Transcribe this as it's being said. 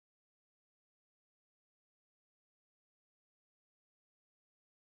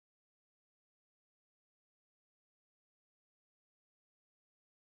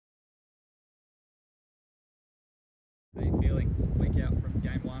you feeling week out from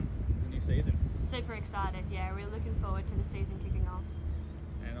game one of the new season? Super excited, yeah. We're looking forward to the season kicking off.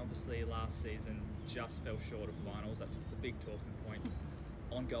 And obviously last season just fell short of finals. That's the big talking point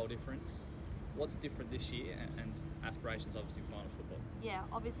on goal difference. What's different this year, and aspirations obviously finals football? Yeah,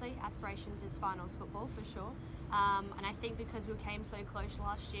 obviously aspirations is finals football for sure. And I think because we came so close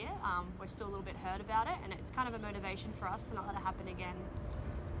last year, we're still a little bit hurt about it, and it's kind of a motivation for us to not let it happen again.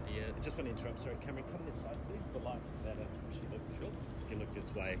 Yeah, just want to interrupt. Sorry, Cameron, come this side, please. The lights are better. She looks. Sure. You can look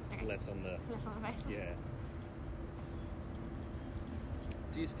this way, Okay. less on the face. Yeah.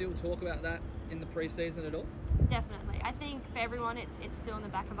 Do you still talk about that in the pre-season at all? Definitely. I think for everyone it's still in the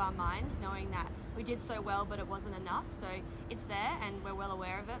back of our minds, knowing that we did so well but it wasn't enough. So it's there and we're well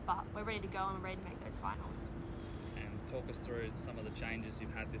aware of it, but we're ready to go and we're ready to make those finals. And talk us through some of the changes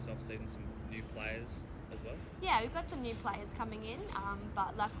you've had this off-season, some new players as well. Yeah, we've got some new players coming in,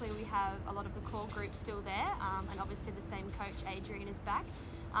 but luckily we have a lot of the core group still there, and obviously the same coach, Adrian, is back.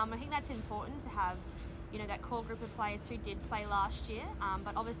 I think that's important to have, that core group of players who did play last year,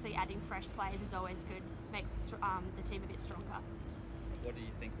 but obviously adding fresh players is always good, makes the team a bit stronger. What do you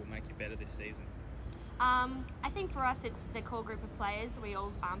think will make you better this season? I think for us it's the core group of players. We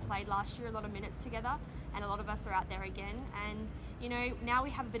all played last year a lot of minutes together, and a lot of us are out there again, and now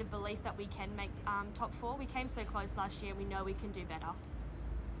we have a bit of belief that we can make top four. We came so close last year and we know we can do better.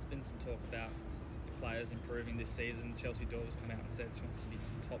 There's been some talk about the players improving this season. Chelsea Dawes come out and said she wants to be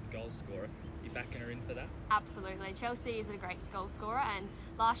top goal scorer. You backing her in for that? Absolutely. Chelsea is a great goal scorer, and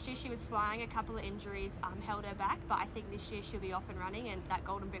last year she was flying. A couple of injuries held her back, but I think this year she'll be off and running, and that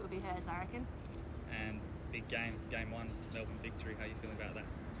golden boot will be hers, I reckon. And big game one, Melbourne victory. How are you feeling about that?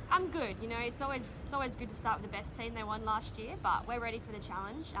 I'm good. It's always good to start with the best team. They won last year, but we're ready for the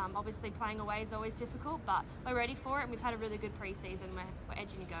challenge. Obviously playing away is always difficult, but we're ready for it, and we've had a really good pre-season. We're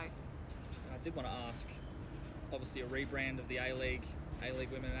edging to go. And I did want to ask, obviously a rebrand of the A-League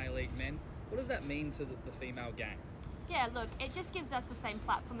women and A-League men. What does that mean to the female game? Yeah, look, it just gives us the same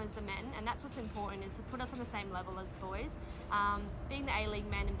platform as the men, and that's what's important, is to put us on the same level as the boys. Being the A-League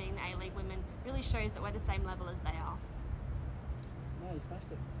men and being the A-League women really shows that we're the same level as they are. No, you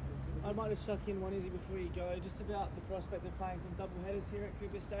smashed it. I might just chuck in one easy before you go, just about the prospect of playing some double headers here at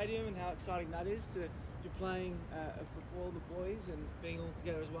Cooper Stadium and how exciting that is to be playing before all the boys and being all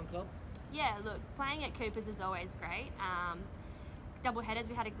together as one club. Yeah, look, playing at Cooper's is always great. Double headers,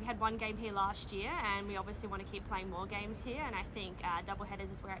 we had one game here last year, and we obviously want to keep playing more games here, and I think double headers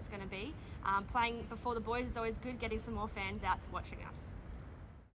is where it's going to be. Playing before the boys is always good, getting some more fans out to watching us.